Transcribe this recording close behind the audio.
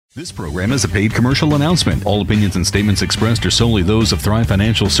This program is a paid commercial announcement. All opinions and statements expressed are solely those of Thrive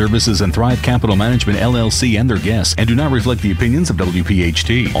Financial Services and Thrive Capital Management, LLC and their guests, and do not reflect the opinions of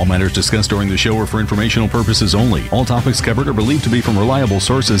WPHT. All matters discussed during the show are for informational purposes only. All topics covered are believed to be from reliable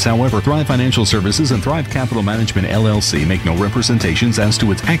sources. However, Thrive Financial Services and Thrive Capital Management, LLC make no representations as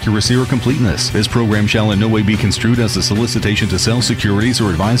to its accuracy or completeness. This program shall in no way be construed as a solicitation to sell securities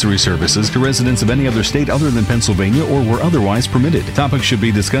or advisory services to residents of any other state other than Pennsylvania or where otherwise permitted. Topics should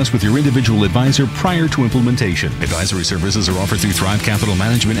be discussed with your individual advisor prior to implementation. Advisory services are offered through Thrive Capital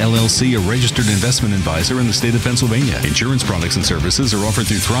Management, LLC, a registered investment advisor in the state of Pennsylvania. Insurance products and services are offered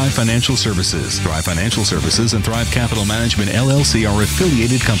through Thrive Financial Services. Thrive Financial Services and Thrive Capital Management, LLC are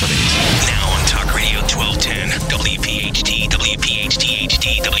affiliated companies. Now on Talk Radio 1210, WPHT, WPHT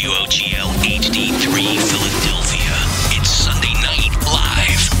HD, WOGL HD3 Philadelphia. It's Sunday night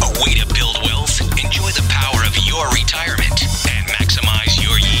live. A way to build wealth, enjoy the power of your retirement, and maximize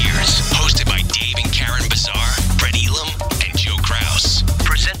your years. Hosted by Dave and Karen Bazaar, Brett Elam, and Joe Kraus.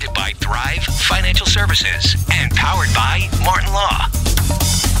 Presented by Thrive Financial Services and powered by Martin Law.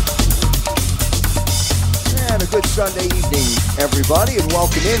 And a good Sunday evening, everybody, and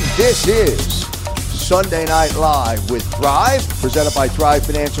welcome in. This is Sunday Night Live with Thrive, presented by Thrive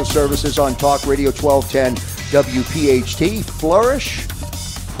Financial Services on Talk Radio 1210 WPHT. Flourish,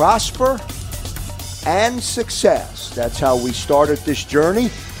 prosper, and success. That's how we started this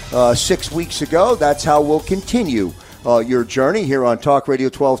journey 6 weeks ago. That's how we'll continue your journey here on Talk Radio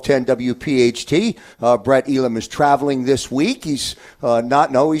 1210 WPHT. Brett Elam is traveling this week. He's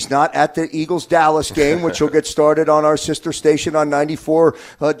not at the Eagles-Dallas game, which will get started on our sister station on 94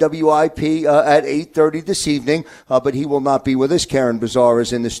 WIP at 8:30 this evening. But he will not be with us. Karen Bazaar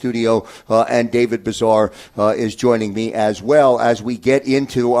is in the studio, and David Bazaar is joining me as well as we get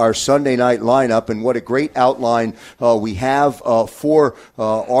into our Sunday night lineup. And what a great outline we have for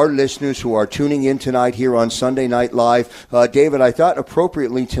our listeners who are tuning in tonight here on Sunday Night Live. David, I thought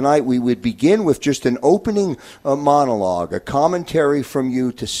appropriately tonight we would begin with just an opening monologue, a commentary from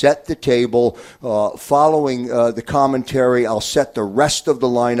you to set the table. Following the commentary, I'll set the rest of the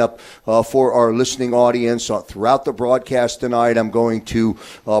lineup for our listening audience throughout the broadcast tonight. I'm going to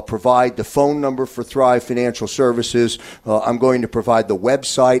provide the phone number for Thrive Financial Services. I'm going to provide the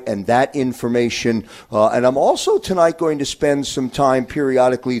website and that information. And I'm also tonight going to spend some time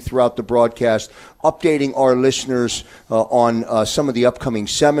periodically throughout the broadcast updating our listeners on some of the upcoming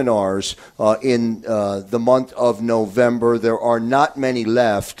seminars in the month of November. There are not many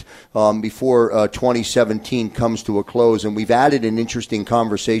left before 2017 comes to a close, and we've added an interesting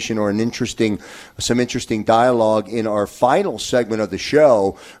conversation or some interesting dialogue in our final segment of the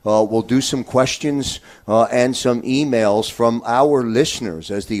show. We'll do some questions and some emails from our listeners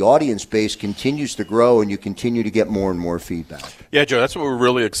as the audience base continues to grow and you continue to get more and more feedback. Yeah, Joe, that's what we're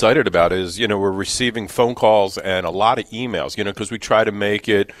really excited about is, we're receiving phone calls and a lot of emails, because we try to make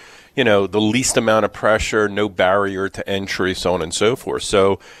it, the least amount of pressure, no barrier to entry, so on and so forth.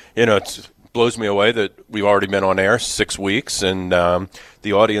 So, it blows me away that we've already been on air 6 weeks, and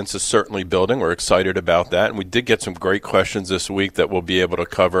the audience is certainly building. We're excited about that. And we did get some great questions this week that we'll be able to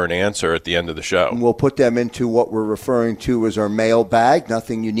cover and answer at the end of the show. And we'll put them into what we're referring to as our mailbag.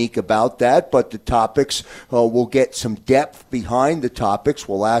 Nothing unique about that, but the topics, we'll get some depth behind the topics.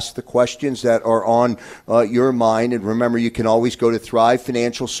 We'll ask the questions that are on your mind. And remember, you can always go to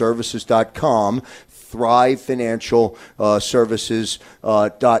thrivefinancialservices.com.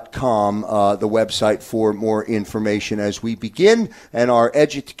 thrivefinancialservices.com, the website for more information as we begin and our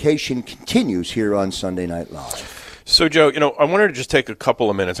education continues here on Sunday Night Live. So, Joe, I wanted to just take a couple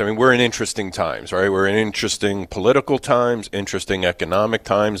of minutes. I mean, we're in interesting times, right? We're in interesting political times, interesting economic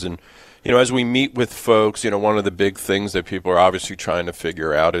times, and as we meet with folks, one of the big things that people are obviously trying to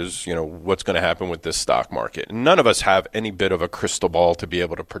figure out is, what's going to happen with this stock market. And none of us have any bit of a crystal ball to be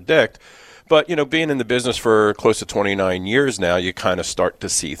able to predict. But, being in the business for close to 29 years now, you kind of start to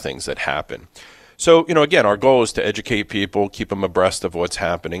see things that happen. So, again, our goal is to educate people, keep them abreast of what's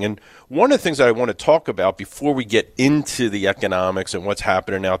happening. And one of the things that I want to talk about before we get into the economics and what's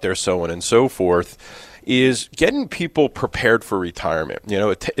happening out there, so on and so forth, is getting people prepared for retirement.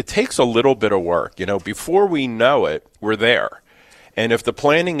 It takes a little bit of work. Before we know it, we're there. And if the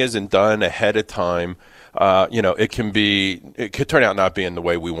planning isn't done ahead of time, it could turn out not being the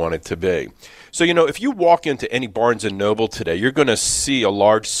way we want it to be. So, if you walk into any Barnes & Noble today, you're going to see a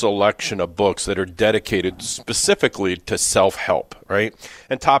large selection of books that are dedicated specifically to self-help, right?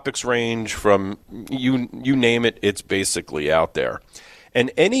 And topics range from, you name it, it's basically out there.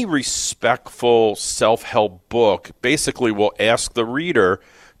 And any respectful self-help book basically will ask the reader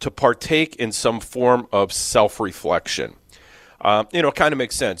to partake in some form of self-reflection. It kind of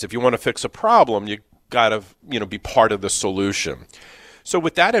makes sense. If you want to fix a problem, you got to, be part of the solution. So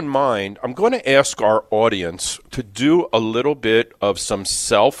with that in mind, I'm going to ask our audience to do a little bit of some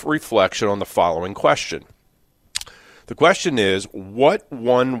self-reflection on the following question. The question is, what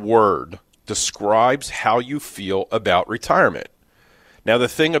one word describes how you feel about retirement? Now, the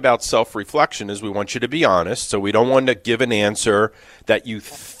thing about self-reflection is we want you to be honest, so we don't want to give an answer that you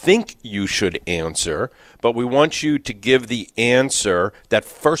think you should answer, but we want you to give the answer that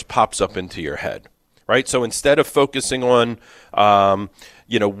first pops up into your head, right? So instead of focusing on,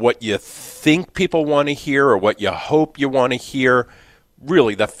 what you think people want to hear or what you hope you want to hear,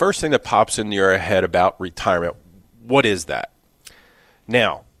 really, the first thing that pops into your head about retirement, what is that?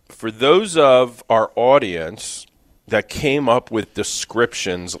 Now, for those of our audience that came up with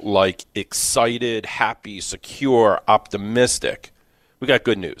descriptions like excited, happy, secure, optimistic, we got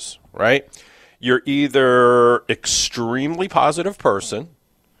good news, right? You're either extremely positive person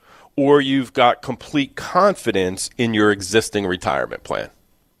or you've got complete confidence in your existing retirement plan,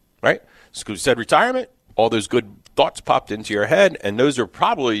 right? So you said retirement, all those good thoughts popped into your head, and those are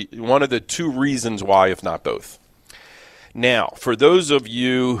probably one of the two reasons why, if not both. Now, for those of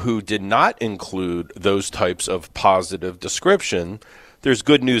you who did not include those types of positive description, there's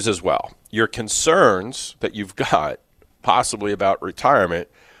good news as well. Your concerns that you've got, possibly about retirement,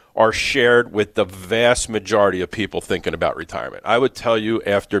 are shared with the vast majority of people thinking about retirement. I would tell you,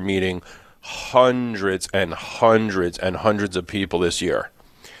 after meeting hundreds and hundreds and hundreds of people this year,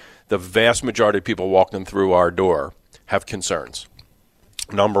 the vast majority of people walking through our door have concerns.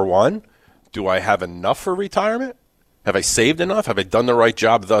 Number one, do I have enough for retirement? Have I saved enough? Have I done the right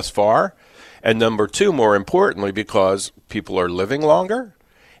job thus far? And number two, more importantly, because people are living longer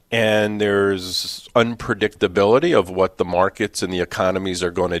and there's unpredictability of what the markets and the economies are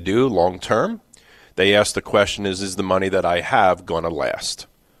going to do long term, they ask the question, is the money that I have going to last?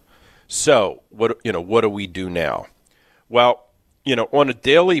 So what do we do now? Well, on a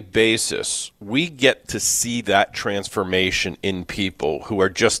daily basis, we get to see that transformation in people who are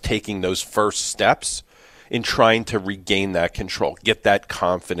just taking those first steps in trying to regain that control, get that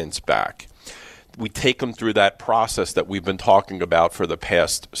confidence back. We take them through that process that we've been talking about for the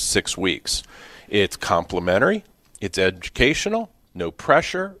past 6 weeks. It's complimentary, it's educational, no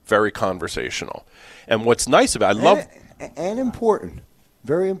pressure, very conversational. And what's nice about it, and important,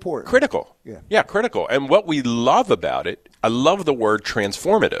 very important. Critical. Yeah, critical. And what we love about it, I love the word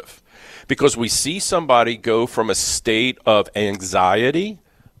transformative, because we see somebody go from a state of anxiety,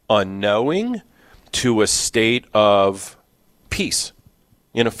 unknowing, to a state of peace,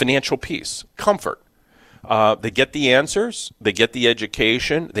 financial peace, comfort. They get the answers, they get the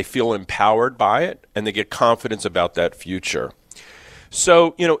education, they feel empowered by it, and they get confidence about that future.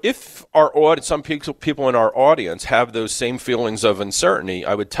 So, if our audience, some people in our audience have those same feelings of uncertainty,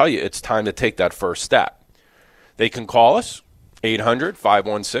 I would tell you it's time to take that first step. They can call us,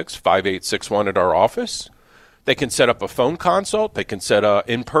 800-516-5861 at our office. They can set up a phone consult. They can set an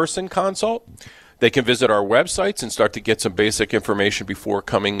in-person consult. They can visit our websites and start to get some basic information before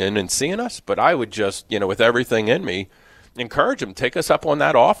coming in and seeing us. But I would just, with everything in me, encourage them, take us up on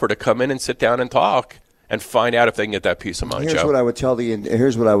that offer to come in and sit down and talk and find out if they can get that peace of mind. Here's Joe. what I would tell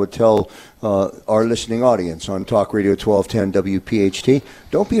our listening audience on Talk Radio 1210 WPHT.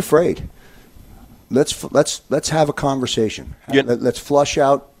 Don't be afraid. Let's have a conversation. Yeah. Let's flush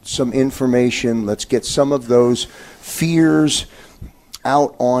out some information. Let's get some of those fears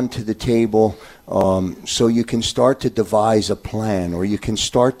out onto the table, so you can start to devise a plan, or you can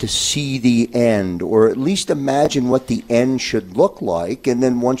start to see the end, or at least imagine what the end should look like. And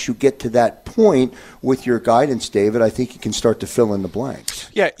then once you get to that point with your guidance, David, I think you can start to fill in the blanks.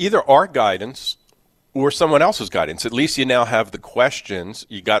 Yeah, either our guidance or someone else's guidance. At least you now have the questions.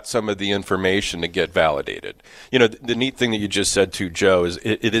 You got some of the information to get validated. The neat thing that you just said to Joe is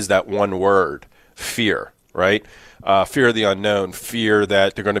it is that one word, fear, right? Fear of the unknown, fear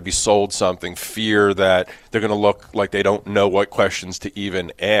that they're going to be sold something, fear that they're going to look like they don't know what questions to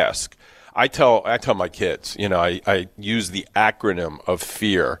even ask. I tell my kids, I use the acronym of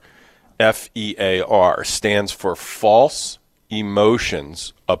FEAR, FEAR, stands for false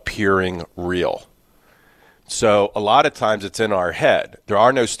emotions appearing real. So a lot of times it's in our head. There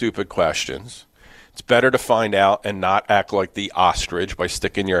are no stupid questions. It's better to find out and not act like the ostrich by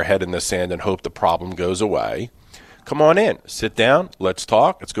sticking your head in the sand and hope the problem goes away. Come on in, sit down, let's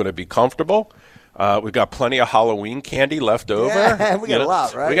talk. It's going to be comfortable. We've got plenty of Halloween candy left over. Yeah, we got a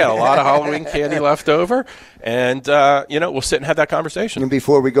lot, right? We got a lot of Halloween candy left over. And, we'll sit and have that conversation. And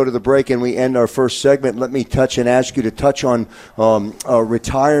before we go to the break and we end our first segment, let me touch and ask you to touch on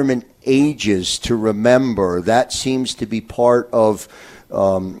retirement ages to remember. That seems to be part of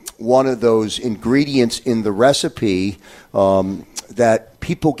one of those ingredients in the recipe that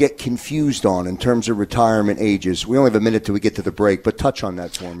people get confused on in terms of retirement ages. We only have a minute till we get to the break, but touch on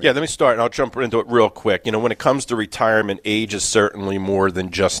that for me. Yeah, let me start, and I'll jump into it real quick. When it comes to retirement, age is certainly more than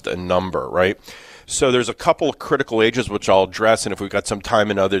just a number, right? So there's a couple of critical ages which I'll address, and if we've got some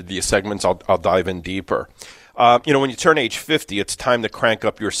time in other of these segments, I'll dive in deeper. When you turn age 50, it's time to crank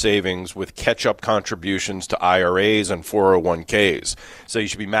up your savings with catch-up contributions to IRAs and 401ks. So you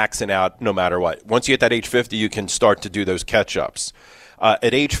should be maxing out no matter what. Once you hit that age 50, you can start to do those catch-ups.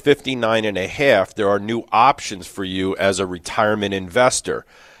 At age 59 and a half, there are new options for you as a retirement investor.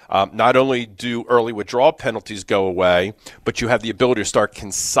 Not only do early withdrawal penalties go away, but you have the ability to start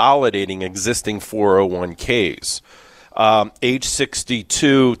consolidating existing 401ks. Age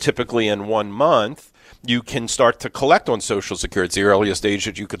 62, typically in 1 month, you can start to collect on Social Security. It's the earliest age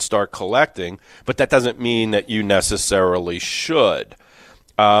that you could start collecting, but that doesn't mean that you necessarily should.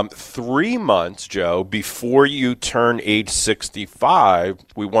 3 months, Joe, before you turn age 65,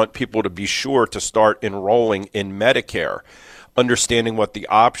 we want people to be sure to start enrolling in Medicare, understanding what the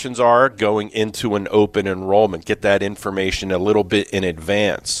options are going into an open enrollment. Get that information a little bit in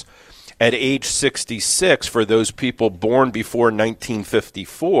advance. At age 66, for those people born before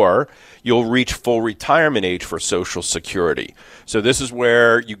 1954, you'll reach full retirement age for Social Security. So this is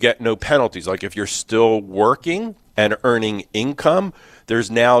where you get no penalties. Like if you're still working and earning income, there's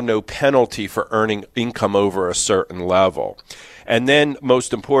now no penalty for earning income over a certain level. And then,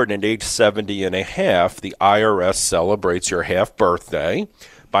 most important, at age 70 and a half, the IRS celebrates your half birthday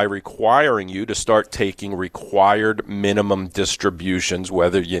by requiring you to start taking required minimum distributions,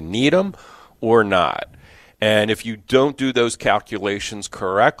 whether you need them or not. And if you don't do those calculations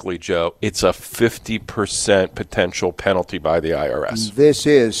correctly, Joe, it's a 50% potential penalty by the IRS. This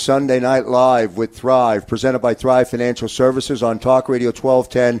is Sunday Night Live with Thrive, presented by Thrive Financial Services on Talk Radio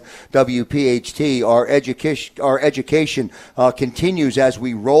 1210 WPHT. Our education continues as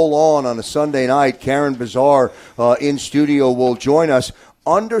we roll on a Sunday night. Karen Bazaar in studio will join us.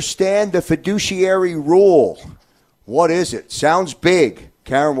 Understand the fiduciary rule. What is it? Sounds big.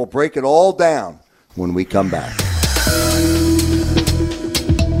 Karen will break it all down when we come back.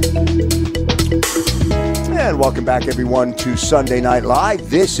 And welcome back, everyone, to Sunday Night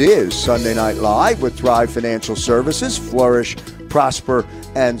Live. This is Sunday Night Live with Thrive Financial Services. Flourish, prosper,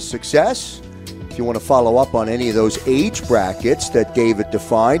 and success. If you want to follow up on any of those age brackets that David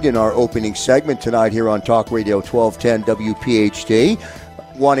defined in our opening segment tonight here on Talk Radio 1210 WPHT,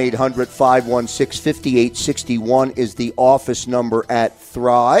 1-800-516-5861 is the office number at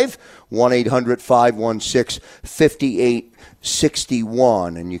Thrive.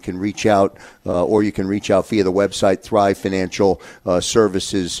 1-800-516-5861. And you can reach out, or you can reach out via the website,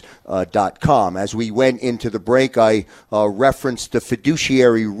 thrivefinancialservices.com. As we went into the break, I referenced the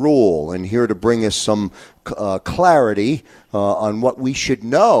fiduciary rule, and here to bring us some clarity on what we should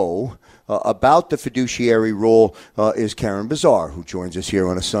know about the fiduciary rule is Karen Bazaar, who joins us here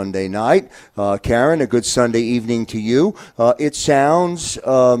on a Sunday night. Karen, a good Sunday evening to you. It sounds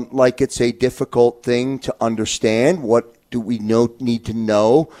like it's a difficult thing to understand. What do we need to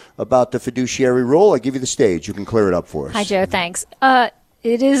know about the fiduciary rule? I give you the stage. You can clear it up for us. Hi, Joe. Thanks.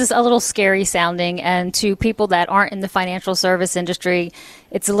 It is a little scary sounding, and to people that aren't in the financial service industry,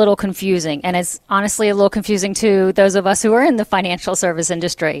 it's a little confusing. And it's honestly a little confusing to those of us who are in the financial service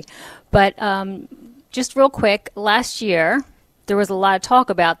industry. But just real quick, last year, there was a lot of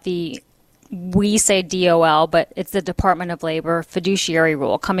talk about we say DOL, but it's the Department of Labor fiduciary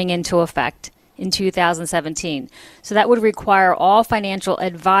rule coming into effect in 2017. So that would require all financial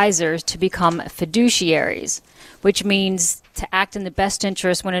advisors to become fiduciaries, which means to act in the best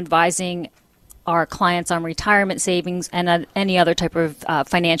interest when advising our clients on retirement savings and any other type of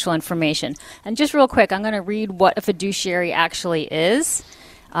financial information. And just real quick, I'm going to read what a fiduciary actually is.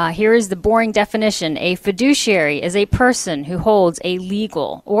 Here is the boring definition. A fiduciary is a person who holds a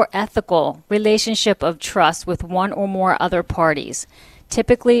legal or ethical relationship of trust with one or more other parties.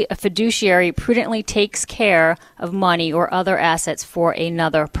 Typically, a fiduciary prudently takes care of money or other assets for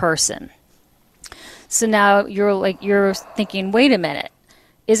another person. So now you're thinking, wait a minute,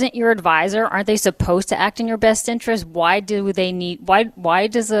 isn't your advisor, aren't they supposed to act in your best interest? Why does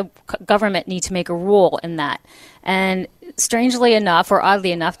the government need to make a rule in that? And strangely enough, or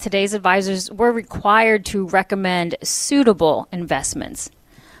oddly enough, today's advisors were required to recommend suitable investments,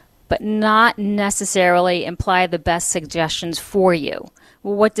 but not necessarily imply the best suggestions for you.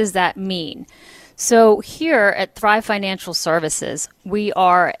 Well, what does that mean? So here at Thrive Financial Services, we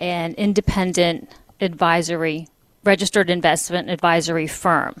are an independent advisory registered investment advisory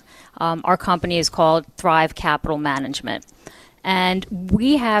firm. Our company is called Thrive Capital Management. And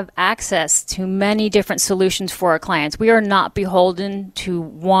we have access to many different solutions for our clients. We are not beholden to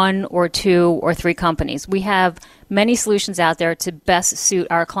one or two or three companies. We have many solutions out there to best suit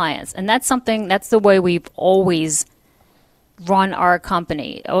our clients. And that's the way we've always run our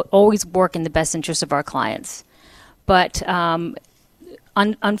company, always work in the best interest of our clients. But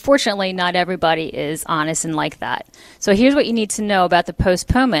unfortunately, not everybody is honest and like that. So here's what you need to know about the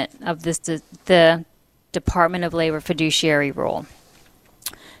postponement of the Department of Labor fiduciary rule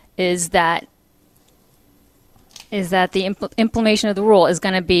is that the implementation of the rule is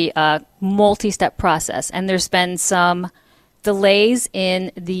going to be a multi-step process, and there's been some delays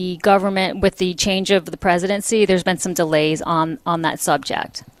in the government with the change of the presidency. There's been some delays on that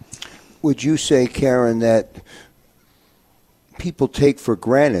subject. Would you say, Karen, that people take for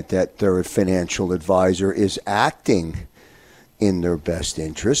granted that their financial advisor is acting in their best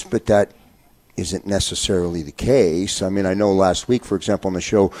interest, but that isn't necessarily the case? I mean, I know last week, for example, on the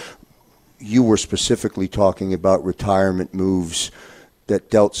show, you were specifically talking about retirement moves that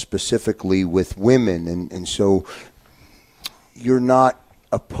dealt specifically with women. And so you're not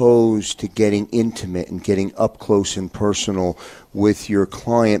opposed to getting intimate and getting up close and personal with your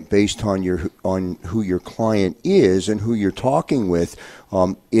client based on who your client is and who you're talking with.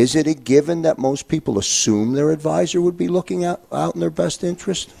 Is it a given that most people assume their advisor would be looking out in their best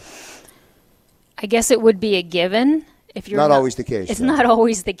interest? I guess it would be a given. If you're not always the case. It's not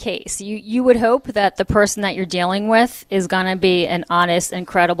always the case. You would hope that the person that you're dealing with is going to be an honest and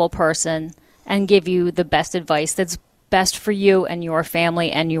credible person and give you the best advice that's best for you and your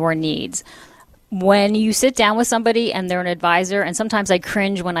family and your needs. When you sit down with somebody and they're an advisor, and sometimes I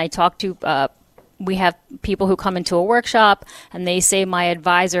cringe when I talk to we have people who come into a workshop and they say my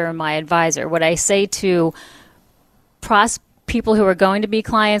advisor. What I say to people who are going to be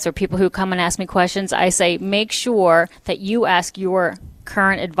clients or people who come and ask me questions, I say make sure that you ask your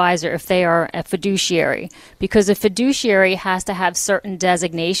current advisor if they are a fiduciary, because a fiduciary has to have certain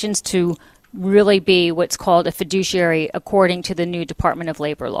designations to really be what's called a fiduciary according to the new Department of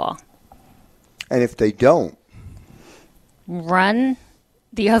Labor law. And if they don't? Run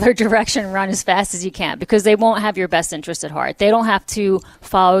the other direction, run as fast as you can, because they won't have your best interest at heart. They don't have to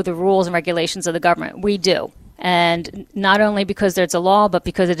follow the rules and regulations of the government. We do. And not only because there's a law, but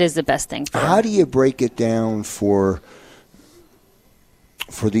because it is the best thing for them. How do you break it down for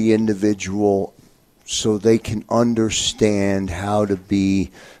the individual so they can understand how to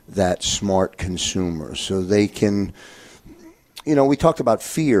be that smart consumer? So they can, we talked about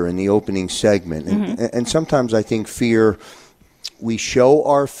fear in the opening segment. And sometimes I think fear, we show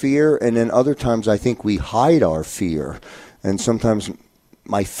our fear, and then other times I think we hide our fear. And sometimes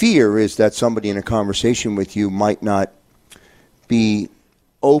my fear is that somebody in a conversation with you might not be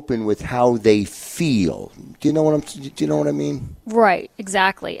open with how they feel. Do you know what I mean? Right,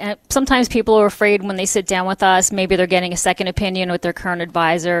 exactly. And sometimes people are afraid when they sit down with us, maybe they're getting a second opinion with their current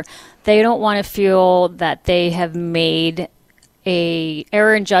advisor. They don't want to feel that they have made a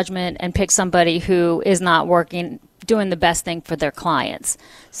error in judgment and pick somebody who is not doing the best thing for their clients.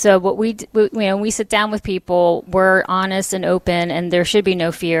 So what we sit down with people, we're honest and open, and there should be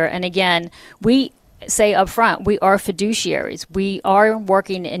no fear. And again, we say up front, we are fiduciaries. We are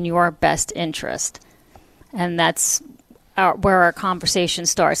working in your best interest. And that's where our conversation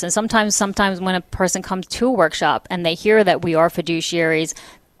starts. And sometimes when a person comes to a workshop and they hear that we are fiduciaries,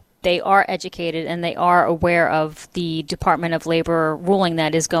 they are educated and they are aware of the Department of Labor ruling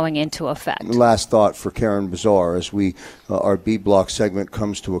that is going into effect. Last thought for Karen Bazaar as our B Block segment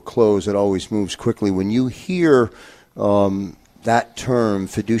comes to a close. It always moves quickly. When you hear that term,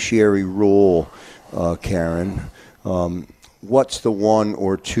 fiduciary rule, Karen, what's the one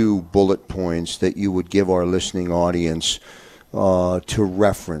or two bullet points that you would give our listening audience to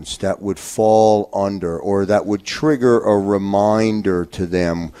reference that would fall under or that would trigger a reminder to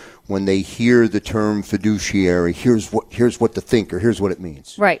them when they hear the term fiduciary? Here's what to think, or here's what it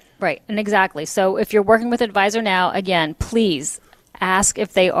means. Right, and exactly. So if you're working with an advisor now, again, please ask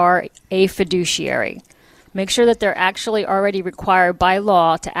if they are a fiduciary. Make sure that they're actually already required by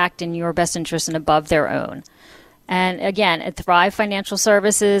law to act in your best interest and above their own. And again, at Thrive Financial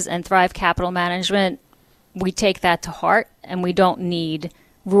Services and Thrive Capital Management, we take that to heart, and we don't need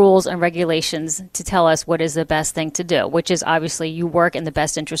rules and regulations to tell us what is the best thing to do, which is obviously you work in the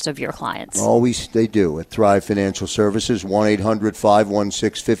best interest of your clients. Always they do. At Thrive Financial Services,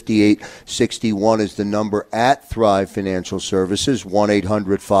 1-800-516-5861 is the number at Thrive Financial Services,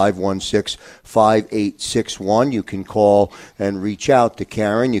 1-800-516-5861. You can call and reach out to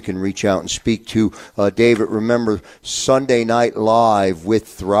Karen. You can reach out and speak to David. Remember, Sunday Night Live with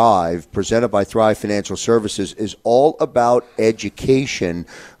Thrive, presented by Thrive Financial Services, is all about education.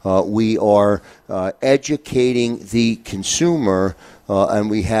 We are educating the consumer, and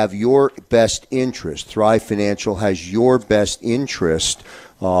we have your best interest. Thrive Financial has your best interest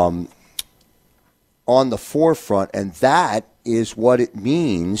on the forefront, and that is what it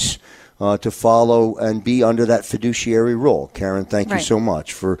means to follow and be under that fiduciary role. Karen, thank you so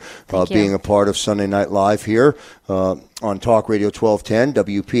much for being a part of Sunday Night Live here on Talk Radio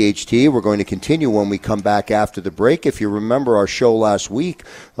 1210 WPHT. We're going to continue when we come back after the break. If you remember our show last week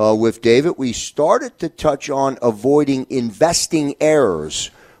with David, we started to touch on avoiding investing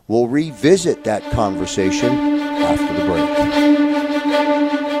errors. We'll revisit that conversation after the break.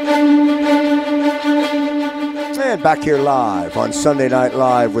 And back here live on Sunday Night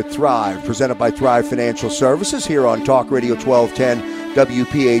Live with Thrive, presented by Thrive Financial Services here on Talk Radio 1210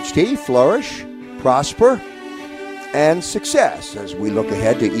 WPHT. Flourish, prosper, and success as we look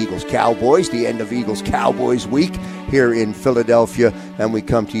ahead to Eagles-Cowboys, the end of Eagles-Cowboys week here in Philadelphia, and we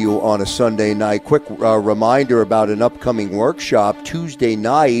come to you on a Sunday night. Quick reminder about an upcoming workshop Tuesday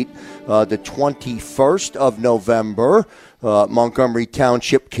night, the 21st of November. Montgomery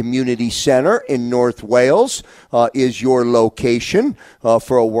Township Community Center in North Wales is your location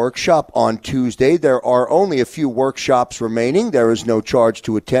for a workshop on Tuesday. There are only a few workshops remaining. There is no charge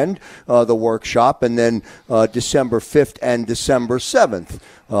to attend the workshop. And then December 5th and December 7th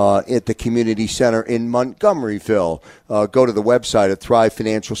at the Community Center in Montgomeryville. Go to the website at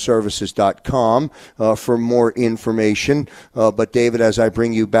thrivefinancialservices.com for more information. But David, as I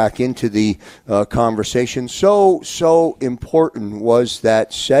bring you back into the conversation, so important was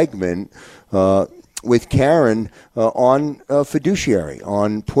that segment with Karen on fiduciary,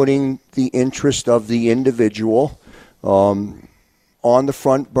 on putting the interest of the individual on the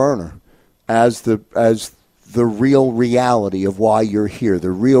front burner as the real reality of why you're here.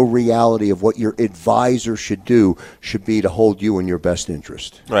 The real reality of what your advisor should do should be to hold you in your best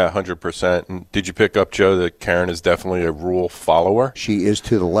interest. Yeah, 100%. And did you pick up, Joe, that Karen is definitely a rule follower? She is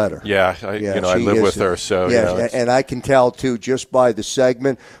to the letter. Yeah, I live with her, so and I can tell too just by the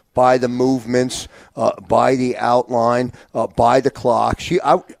segment, by the movements, by the outline, by the clock.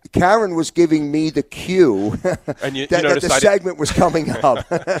 Karen was giving me the cue and you that the segment was coming up.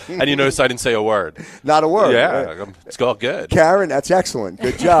 And you notice I didn't say a word. Not a word. Yeah, right? It's all good. Karen, that's excellent.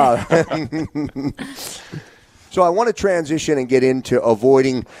 Good job. So I want to transition and get into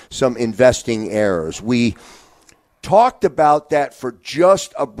avoiding some investing errors. We talked about that for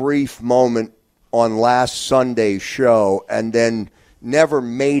just a brief moment on last Sunday's show and then never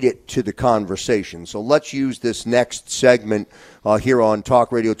made it to the conversation. So let's use this next segment here on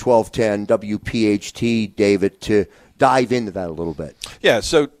Talk Radio 1210 WPHT, David, to dive into that a little bit. Yeah,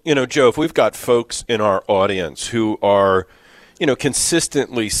 so, Joe, if we've got folks in our audience who are,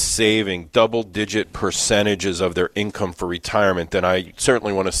 consistently saving double-digit percentages of their income for retirement, then I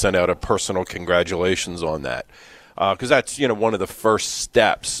certainly want to send out a personal congratulations on that. Because that's, one of the first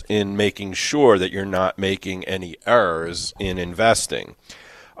steps in making sure that you're not making any errors in investing.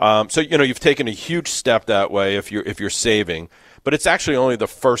 So, you've taken a huge step that way if you're saving, but it's actually only the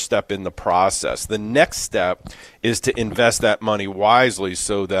first step in the process. The next step is to invest that money wisely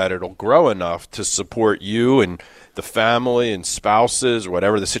so that it'll grow enough to support you and the family and spouses, or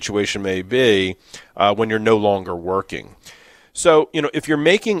whatever the situation may be, when you're no longer working. So, if you're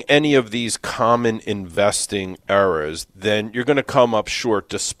making any of these common investing errors, then you're going to come up short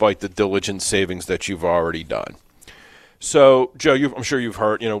despite the diligent savings that you've already done. So, Joe, I'm sure you've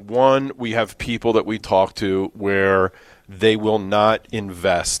heard, one, we have people that we talk to where they will not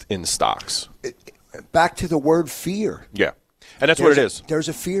invest in stocks. Back to the word fear. Yeah, and that's what it is. There's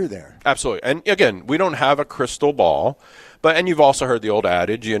a fear there. Absolutely. And again, we don't have a crystal ball. And you've also heard the old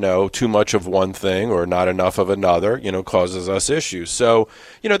adage, too much of one thing or not enough of another, causes us issues. So,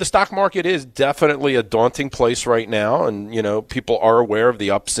 the stock market is definitely a daunting place right now. And, people are aware of the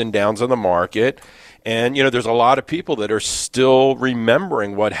ups and downs of the market. And, there's a lot of people that are still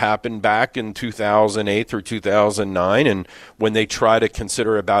remembering what happened back in 2008 through 2009. And when they try to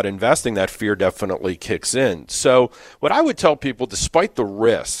consider about investing, that fear definitely kicks in. So what I would tell people, despite the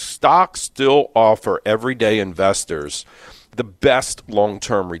risks, stocks still offer everyday investors the best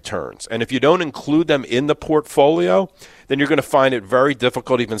long-term returns. And if you don't include them in the portfolio, then you're going to find it very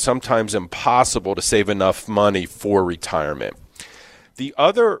difficult, even sometimes impossible, to save enough money for retirement. The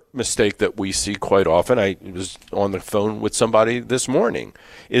other mistake that we see quite often, I was on the phone with somebody this morning,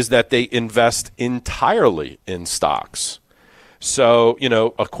 is that they invest entirely in stocks. So,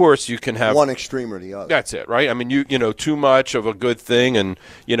 of course, you can have one extreme or the other. That's it, right? I mean, too much of a good thing, and,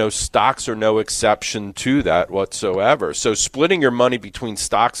 stocks are no exception to that whatsoever. So splitting your money between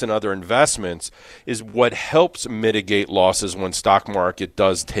stocks and other investments is what helps mitigate losses when stock market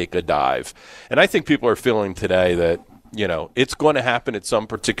does take a dive. And I think people are feeling today that, it's going to happen at some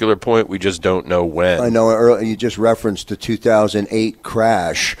particular point. We just don't know when. I know earlier you just referenced the 2008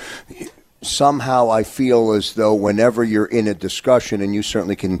 crash. Somehow I feel as though whenever you're in a discussion, and you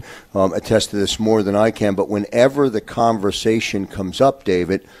certainly can attest to this more than I can, but whenever the conversation comes up,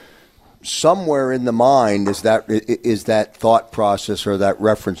 David, somewhere in the mind is that thought process or that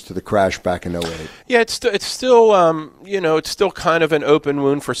reference to the crash back in 2008. Yeah, it's still it's still kind of an open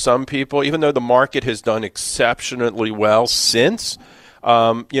wound for some people, even though the market has done exceptionally well since.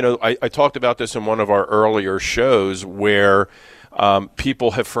 I talked about this in one of our earlier shows where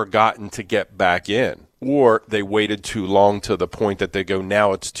people have forgotten to get back in, or they waited too long to the point that they go,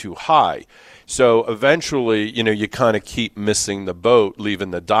 now it's too high. So eventually, you kind of keep missing the boat,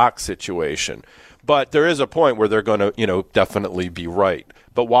 leaving the dock situation. But there is a point where they're going to, definitely be right.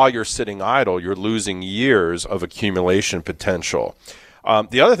 But while you're sitting idle, you're losing years of accumulation potential.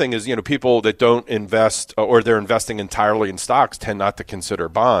 The other thing is, people that don't invest or they're investing entirely in stocks tend not to consider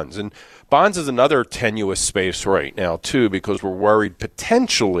bonds. And bonds is another tenuous space right now, too, because we're worried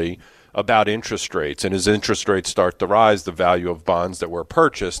potentially about interest rates. And as interest rates start to rise, the value of bonds that were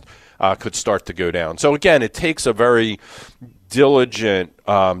purchased could start to go down. So, again, it takes a very diligent,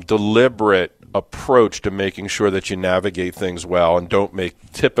 deliberate approach to making sure that you navigate things well and don't make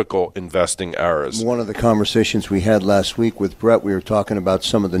typical investing errors. One of the conversations we had last week with Brett, we were talking about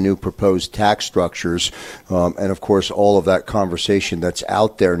some of the new proposed tax structures, and of course all of that conversation that's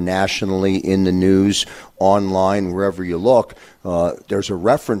out there nationally in the news, online, wherever you look. There's a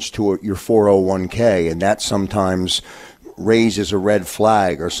reference to your 401k, and that sometimes raises a red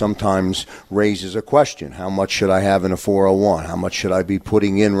flag or sometimes raises a question. How much should I have in a 401? How much should I be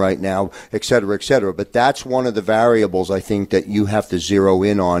putting in right now, et cetera, et cetera. But that's one of the variables I think that you have to zero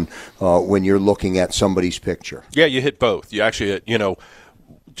in on when you're looking at somebody's picture. Yeah, you hit both. You actually hit,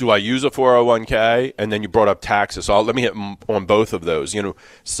 do I use a 401k? And then you brought up taxes. So let me hit on both of those.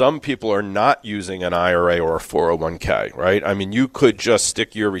 Some people are not using an IRA or a 401k, right? I mean, you could just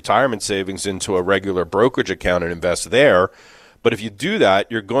stick your retirement savings into a regular brokerage account and invest there. But if you do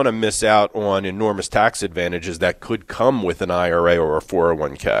that, you're going to miss out on enormous tax advantages that could come with an IRA or a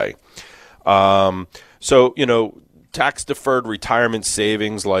 401k. Tax-deferred retirement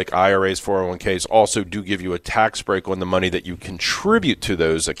savings like IRAs, 401ks also do give you a tax break on the money that you contribute to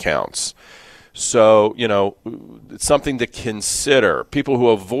those accounts. So, it's something to consider. People who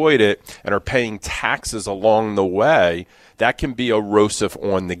avoid it and are paying taxes along the way, that can be erosive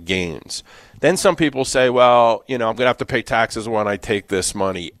on the gains. Then some people say, well, I'm going to have to pay taxes when I take this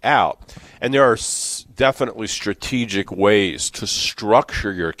money out. And there are definitely strategic ways to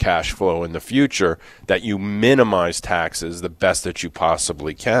structure your cash flow in the future that you minimize taxes the best that you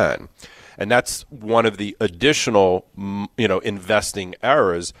possibly can. And that's one of the additional, investing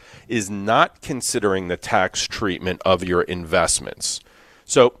errors is not considering the tax treatment of your investments.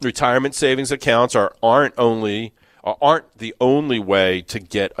 So retirement savings accounts aren't the only way to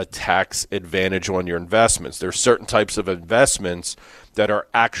get a tax advantage on your investments. There are certain types of investments that are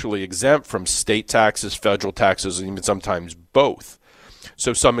actually exempt from state taxes, federal taxes, and even sometimes both.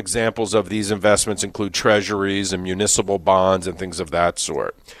 So some examples of these investments include treasuries and municipal bonds and things of that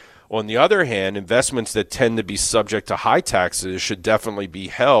sort. On the other hand, investments that tend to be subject to high taxes should definitely be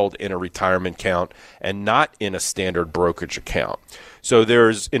held in a retirement account and not in a standard brokerage account. So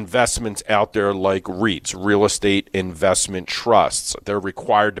there's investments out there like REITs, real estate investment trusts. They're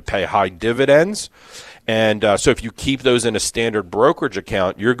required to pay high dividends. And so if you keep those in a standard brokerage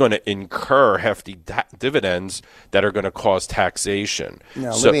account, you're going to incur hefty dividends that are going to cause taxation.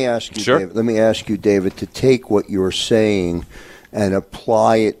 Now, let me ask you, David, to take what you're saying and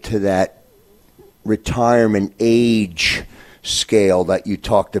apply it to that retirement age scale that you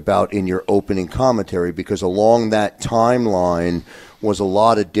talked about in your opening commentary, because along that timeline was a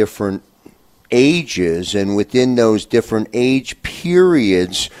lot of different ages, and within those different age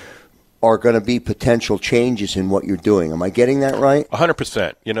periods are going to be potential changes in what you're doing. Am I getting that right?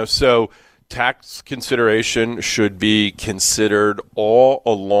 100%. So tax consideration should be considered all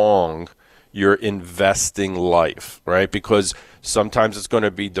along your investing life, right? Because sometimes it's going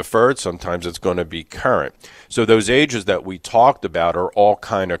to be deferred, sometimes it's going to be current. So those ages that we talked about are all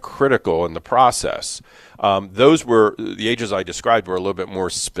kind of critical in the process. Those were the ages I described were a little bit more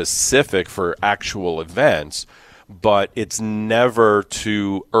specific for actual events, but it's never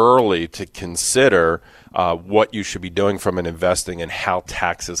too early to consider what you should be doing from an investing and how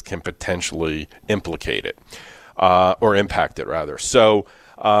taxes can potentially implicate it or impact it, rather. So,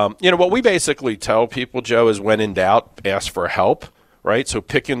 what we basically tell people, Joe, is when in doubt, ask for help, right? So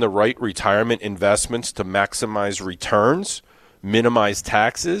picking the right retirement investments to maximize returns, minimize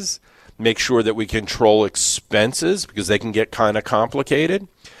taxes, make sure that we control expenses because they can get kind of complicated.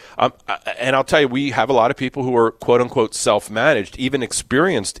 And I'll tell you, we have a lot of people who are, quote unquote, self-managed. Even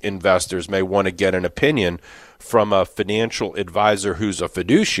experienced investors may want to get an opinion from a financial advisor who's a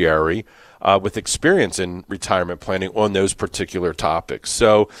fiduciary with experience in retirement planning on those particular topics.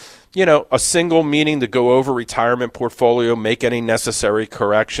 So, a single meeting to go over retirement portfolio, make any necessary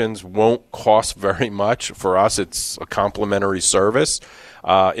corrections, won't cost very much. For us, it's a complimentary service.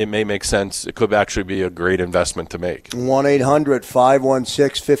 It may make sense. It could actually be a great investment to make.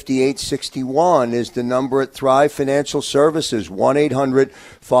 1-800-516-5861 is the number at Thrive Financial Services.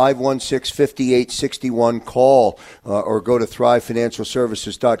 1-800-516-5861. Call or go to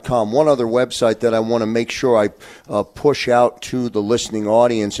thrivefinancialservices.com. One other website that I want to make sure I push out to the listening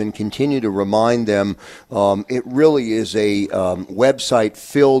audience and continue to remind them, it really is a website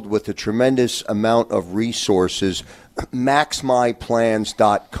filled with a tremendous amount of resources.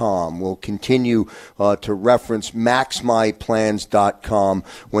 MaxMyPlans.com. We'll continue to reference MaxMyPlans.com.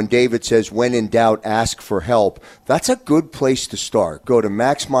 When David says, when in doubt, ask for help, that's a good place to start. Go to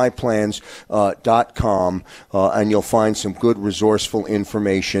MaxMyPlans.com and you'll find some good resourceful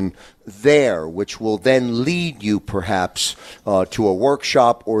information there, which will then lead you perhaps to a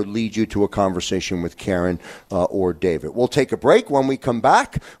workshop or lead you to a conversation with Karen or David. We'll take a break. When we come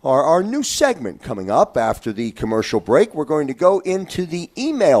back, our new segment coming up after the commercial break, we're going to go into the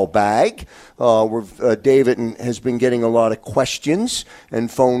email bag where David has been getting a lot of questions and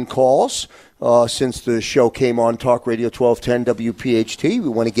phone calls since the show came on Talk Radio 1210 WPHT. We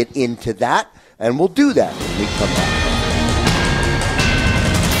want to get into that, and we'll do that when we come back.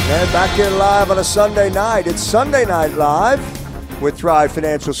 And back here live on a Sunday night. It's Sunday Night Live with Thrive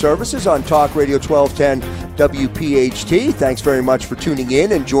Financial Services on Talk Radio 1210 WPHT. Thanks very much for tuning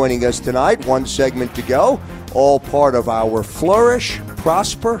in and joining us tonight. One segment to go, all part of our flourish,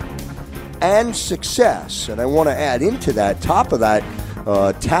 prosper, and success. And I want to add into that, top of that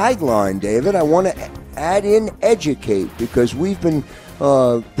tagline, David, I want to add in educate, because we've been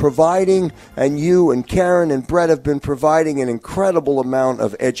providing, and you and Karen and Brett have been providing an incredible amount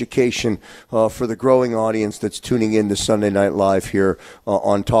of education for the growing audience that's tuning in to Sunday Night Live here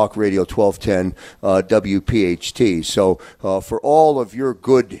on Talk Radio 1210 WPHT. So for all of your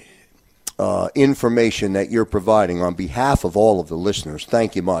good information that you're providing on behalf of all of the listeners,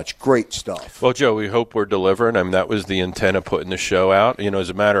 thank you much. Great stuff. Well, Joe, we hope we're delivering. I mean, that was the intent of putting the show out. As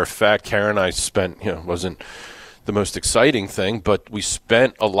a matter of fact, Karen and I spent, wasn't the most exciting thing, but we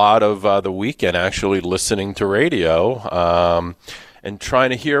spent a lot of the weekend actually listening to radio and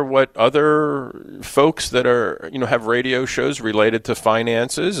trying to hear what other folks that are, have radio shows related to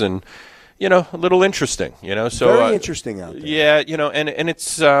finances, and, a little interesting, so very interesting out there. Yeah, and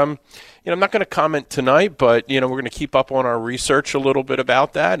it's, I'm not going to comment tonight, but, we're going to keep up on our research a little bit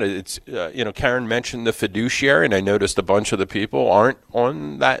about that. It's, Karen mentioned the fiduciary, and I noticed a bunch of the people aren't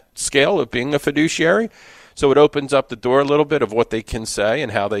on that scale of being a fiduciary. So it opens up the door a little bit of what they can say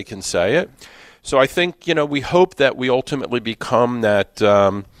and how they can say it. So I think, we hope that we ultimately become that,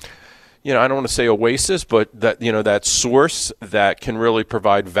 I don't want to say oasis, but that, that source that can really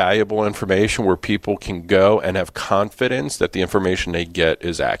provide valuable information where people can go and have confidence that the information they get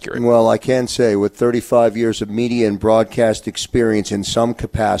is accurate. Well, I can say with 35 years of media and broadcast experience in some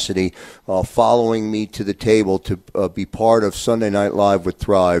capacity, following me to the table to be part of Sunday Night Live with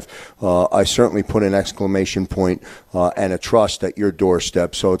Thrive, I certainly put an exclamation point and a trust at your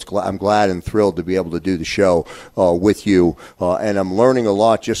doorstep. So I'm glad and thrilled to be able to do the show with you. And I'm learning a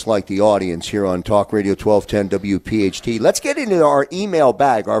lot, just like the audience here on Talk Radio 1210 WPHT. Let's get into our email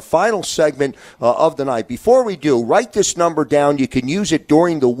bag, our final segment of the night. Before we do, write this number down. You can use it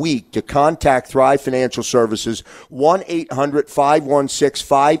during the week to contact Thrive Financial Services,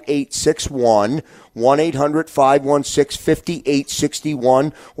 1-800-516-5861.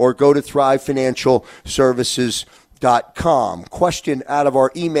 1-800-516-5861, or go to thrivefinancialservices.com. Question out of our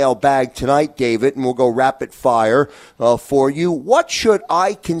email bag tonight, David, and we'll go rapid fire for you. What should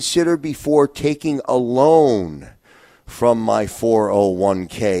I consider before taking a loan from my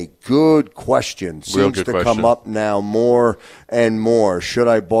 401k? Good question. Seems to come up now more and more. Should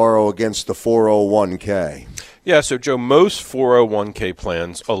I borrow against the 401k? Yeah, so Joe, most 401k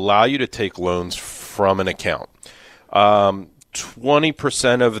plans allow you to take loans from an account.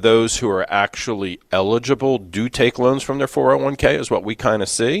 20% of those who are actually eligible do take loans from their 401k is what we kind of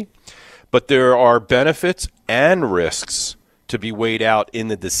see. But there are benefits and risks to be weighed out in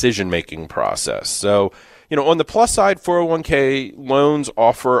the decision-making process. So, on the plus side, 401k loans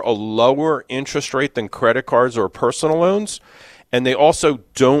offer a lower interest rate than credit cards or personal loans, and they also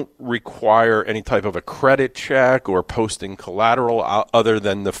don't require any type of a credit check or posting collateral other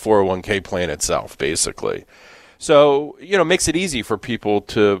than the 401k plan itself, basically. So, it makes it easy for people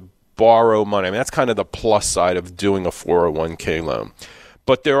to borrow money. I mean, that's kind of the plus side of doing a 401k loan.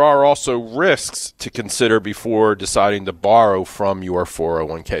 But there are also risks to consider before deciding to borrow from your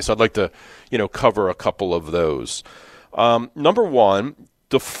 401k. So I'd like to, cover a couple of those. Number one,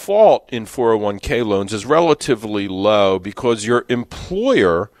 default in 401k loans is relatively low because your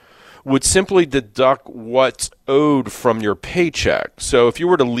employer would simply deduct what's owed from your paycheck. So if you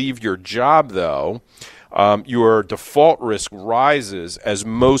were to leave your job, though, your default risk rises as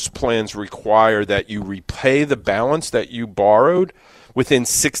most plans require that you repay the balance that you borrowed within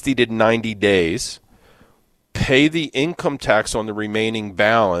 60 to 90 days, pay the income tax on the remaining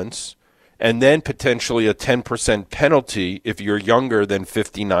balance, and then potentially a 10% penalty if you're younger than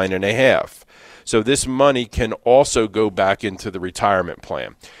 59 and a half. So this money can also go back into the retirement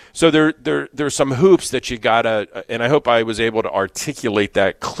plan. So there's some hoops that you gotta, and I hope I was able to articulate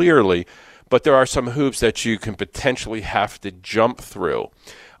that clearly, but there are some hoops that you can potentially have to jump through.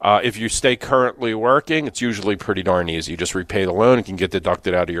 If you stay currently working, it's usually pretty darn easy. You just repay the loan, it can get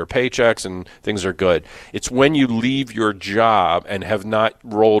deducted out of your paychecks, and things are good. It's when you leave your job and have not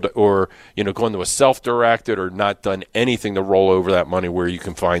rolled or, gone to a self-directed or not done anything to roll over that money where you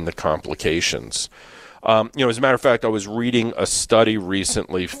can find the complications. As a matter of fact, I was reading a study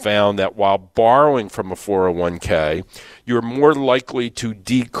recently found that while borrowing from a 401k, you're more likely to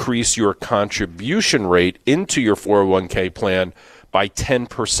decrease your contribution rate into your 401k plan by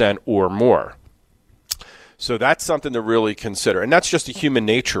 10% or more. So that's something to really consider. And that's just a human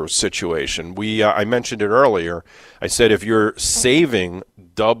nature situation. I mentioned it earlier. I said if you're saving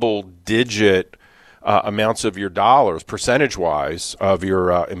double-digit amounts of your dollars, percentage-wise, of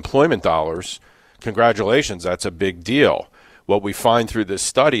your employment dollars, congratulations, that's a big deal. What we find through this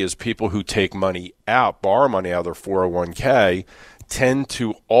study is people who take money out, borrow money out of their 401k, tend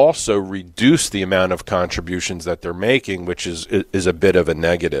to also reduce the amount of contributions that they're making, which is a bit of a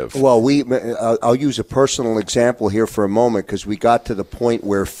negative. Well, I'll use a personal example here for a moment because we got to the point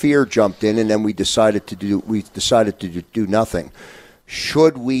where fear jumped in, and then we decided to do nothing.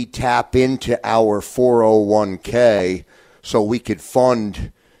 Should we tap into our 401k so we could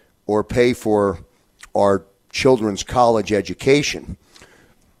fund or pay for our children's college education?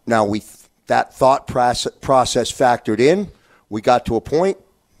 Now, that thought process factored in. We got to a point,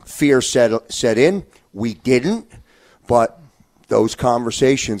 fear set in. We didn't, but those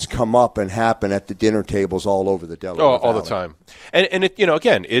conversations come up and happen at the dinner tables all over the Delaware Valley. All the time. And it,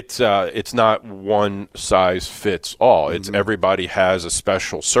 again, it's not one size fits all. It's everybody has a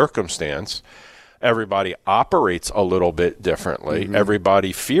special circumstance. Everybody operates a little bit differently.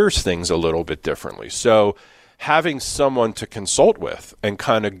 Everybody fears things a little bit differently. So having someone to consult with and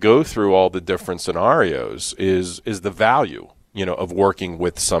kind of go through all the different scenarios is the value, of working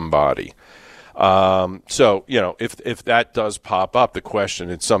with somebody. So, if that does pop up, the question,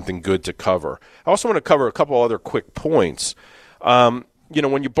 it's something good to cover. I also want to cover a couple other quick points. When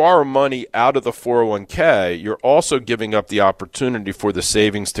you borrow money out of the 401k, you're also giving up the opportunity for the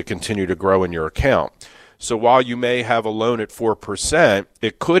savings to continue to grow in your account. So while you may have a loan at 4%,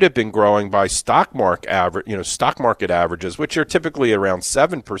 it could have been growing by stock market averages, which are typically around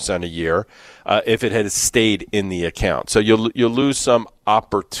 7% a year, if it had stayed in the account. So you'll lose some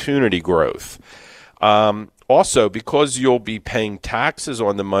opportunity growth. Also, because you'll be paying taxes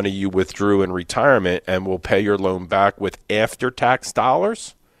on the money you withdrew in retirement and will pay your loan back with after-tax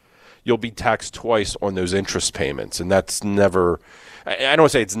dollars, you'll be taxed twice on those interest payments, and that's never. I don't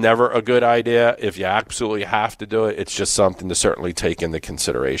want to say it's never a good idea. If you absolutely have to do it, it's just something to certainly take into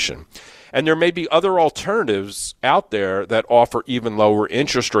consideration. And there may be other alternatives out there that offer even lower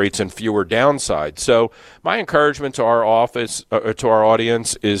interest rates and fewer downsides. So my encouragement to our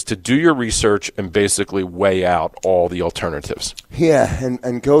audience is to do your research and basically weigh out all the alternatives. Yeah,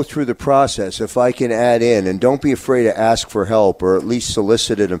 and go through the process. If I can add in, and don't be afraid to ask for help or at least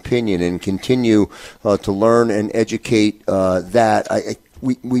solicit an opinion and continue to learn and educate that.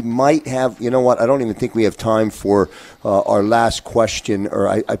 we might have, you know what, I don't even think we have time for our last question, or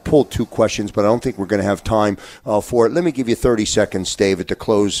I pulled 2 questions, but I don't think we're going to have time for it. Let me give you 30 seconds, David, to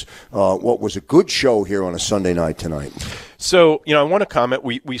close what was a good show here on a Sunday night tonight. So, I want to comment.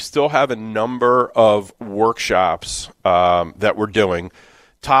 We still have a number of workshops that we're doing.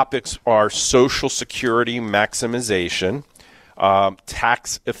 Topics are Social Security maximization,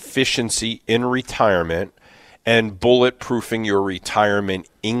 tax efficiency in retirement, and bulletproofing your retirement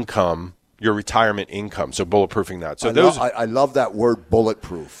income. So bulletproofing that. So I love that word,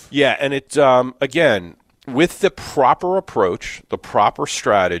 bulletproof. Yeah, and it again, with the proper approach, the proper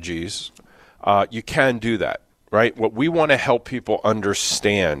strategies, you can do that. Right? What we want to help people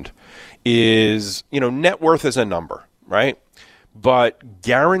understand is, net worth is a number, right? But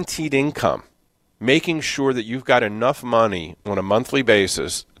guaranteed income, making sure that you've got enough money on a monthly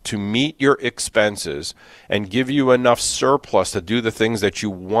basis to meet your expenses and give you enough surplus to do the things that you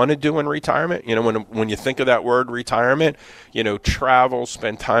want to do in retirement. When you think of that word retirement, travel,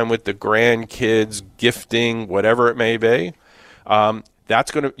 spend time with the grandkids, gifting, whatever it may be.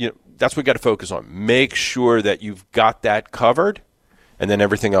 That's what we got to focus on. Make sure that you've got that covered, and then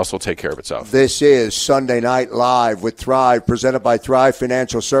everything else will take care of itself. This is Sunday Night Live with Thrive, presented by Thrive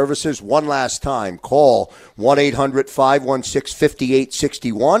Financial Services. One last time, call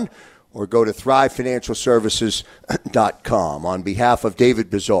 1-800-516-5861 or go to thrivefinancialservices.com. On behalf of David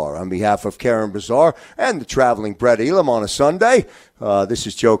Bazaar, on behalf of Karen Bazaar, and the traveling Brett Elam on a Sunday, this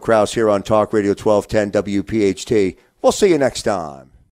is Joe Kraus here on Talk Radio 1210 WPHT. We'll see you next time.